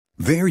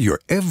They're your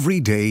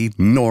everyday,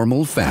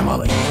 normal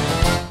family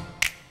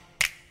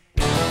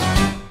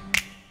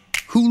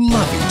who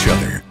love each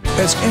other,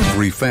 as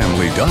every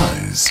family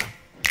does.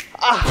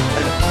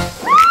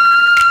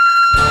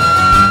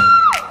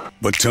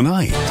 But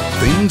tonight,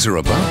 things are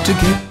about to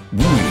get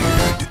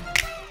weird.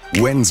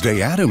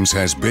 Wednesday Addams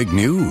has big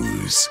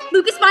news.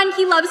 Lucas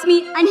Meineke loves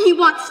me, and he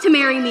wants to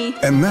marry me.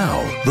 And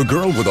now, the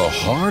girl with a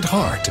hard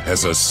heart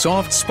has a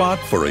soft spot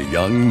for a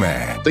young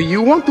man. Do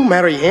you want to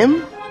marry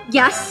him?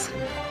 Yes,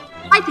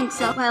 I think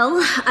so. Well,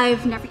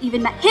 I've never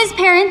even met his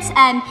parents,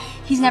 and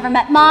he's never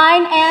met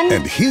mine,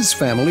 And his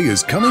family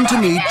is coming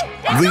to meet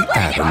the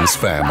Addams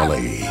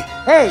family.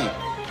 Hey,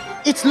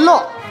 it's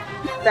Lot.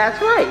 That's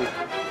right.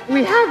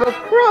 We have a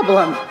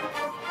problem.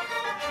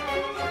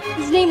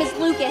 His name is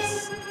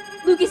Lucas.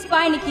 Lucas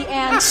Meineke,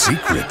 and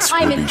Secrets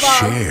I'm will be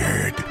involved.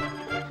 shared.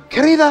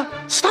 Querida,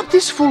 stop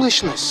this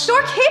foolishness.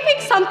 You're keeping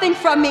something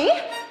from me.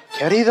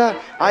 Querida,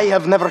 I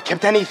have never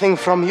kept anything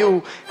from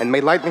you, and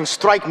may lightning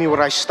strike me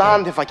where I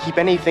stand if I keep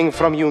anything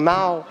from you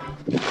now.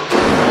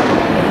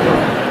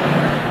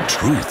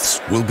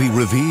 Truths will be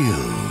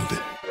revealed.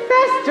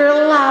 Fester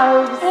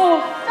loves.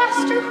 Oh,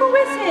 Fester, who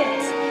is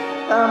it?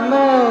 The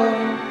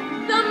moon.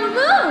 The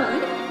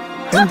moon?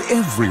 And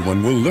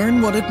everyone will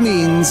learn what it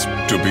means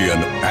to be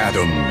an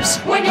Addams.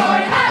 When you're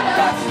an Addams,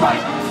 that's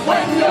right.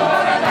 When you're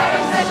an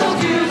Addams, then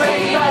you'll do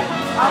the right.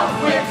 Out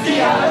with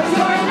the Addams,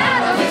 you're an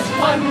Addams. It's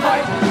one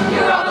right.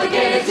 You're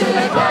obligated to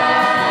the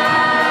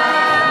clan.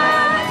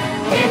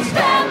 It's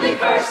family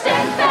first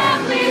and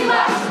family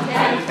last,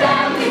 and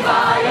family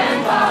by and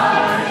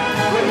by.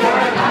 When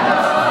you're an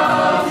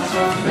Addams,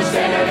 the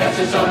standard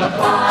answers don't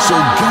apply. So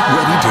get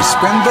ready to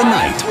spend the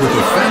night with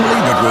a family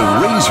that will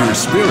raise your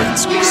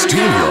spirits,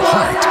 steal your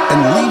heart, and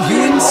leave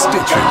you in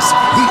stitches.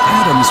 The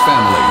Addams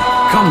family.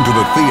 Come to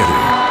the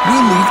theater.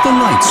 We'll leave the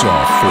lights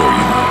off for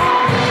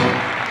you.